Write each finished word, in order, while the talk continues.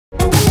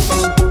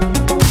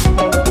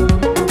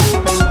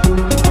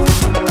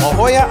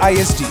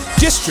ISD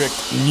District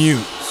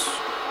News.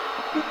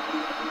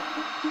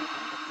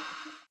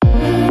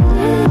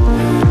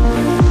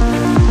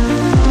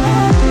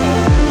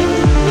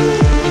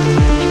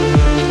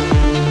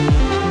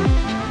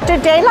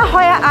 Today, La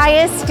Joya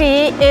ISD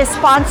is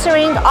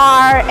sponsoring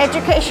our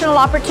Educational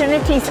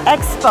Opportunities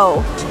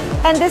Expo.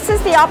 And this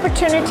is the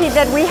opportunity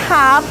that we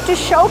have to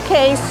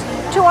showcase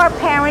to our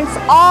parents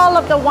all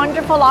of the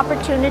wonderful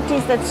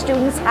opportunities that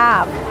students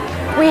have.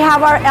 We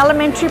have our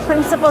elementary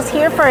principals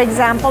here, for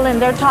example,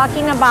 and they're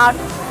talking about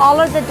all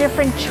of the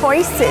different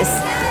choices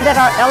that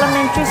our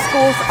elementary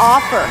schools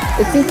offer.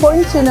 It's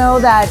important to know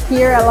that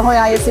here at La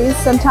Joya ISD,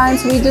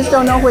 sometimes we just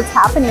don't know what's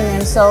happening,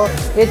 and so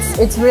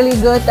it's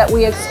really good that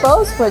we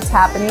expose what's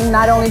happening.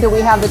 Not only do we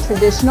have the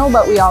traditional,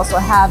 but we also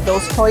have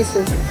those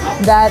choices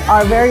that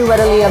are very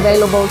readily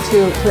available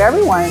to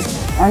everyone.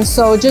 And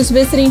so just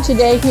visiting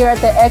today here at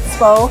the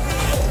Expo,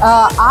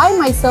 I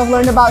myself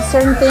learned about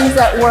certain things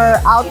that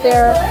were out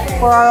there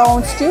for our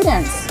own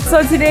students.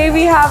 So today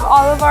we have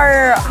all of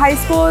our high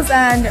schools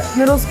and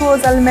middle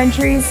schools,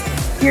 elementaries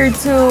here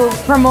to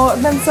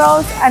promote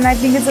themselves, and I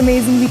think it's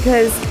amazing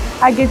because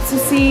I get to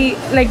see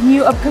like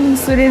new upcoming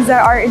students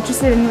that are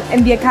interested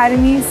in the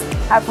academies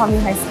at Palm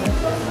High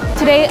School.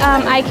 Today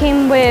I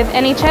came with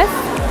NHS,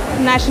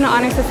 National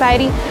Honor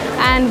Society,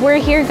 and we're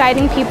here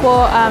guiding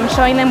people,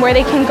 showing them where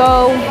they can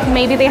go.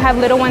 Maybe they have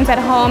little ones at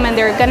home and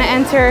they're gonna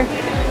enter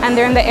and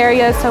they're in the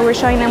area, so we're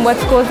showing them what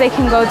schools they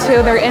can go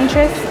to, their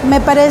interests. Me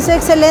parece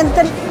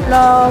excelente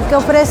lo que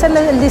ofrece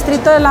el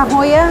distrito de La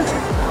Joya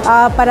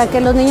para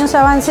que los niños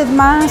avancen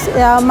más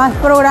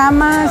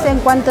programas en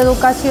cuanto a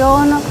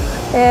educación,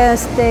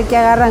 que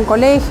agarran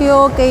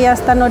colegio, que ya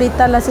están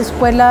ahorita las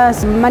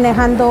escuelas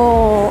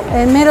manejando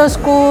en middle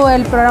school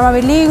el programa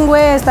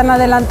bilingüe, están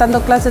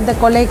adelantando clases de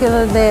colegio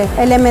desde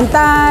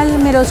elemental,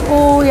 middle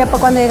school, ya para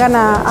cuando llegan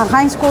a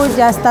high school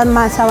ya están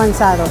más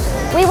avanzados.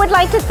 We would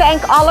like to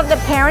thank all of the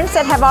parents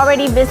that have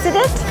already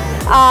visited.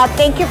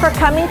 Thank you for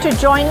coming to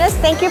join us.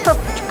 Thank you for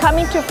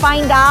coming to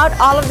find out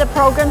all of the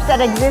programs that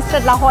exist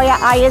at La Joya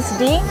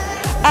ISD.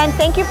 And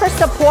thank you for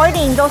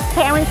supporting those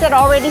parents that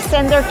already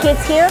send their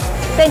kids here.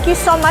 Thank you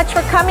so much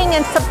for coming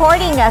and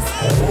supporting us.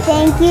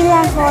 Thank you,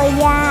 La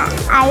Joya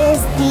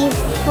ISD,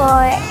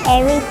 for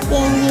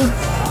everything you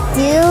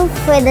do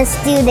for the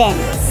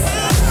students.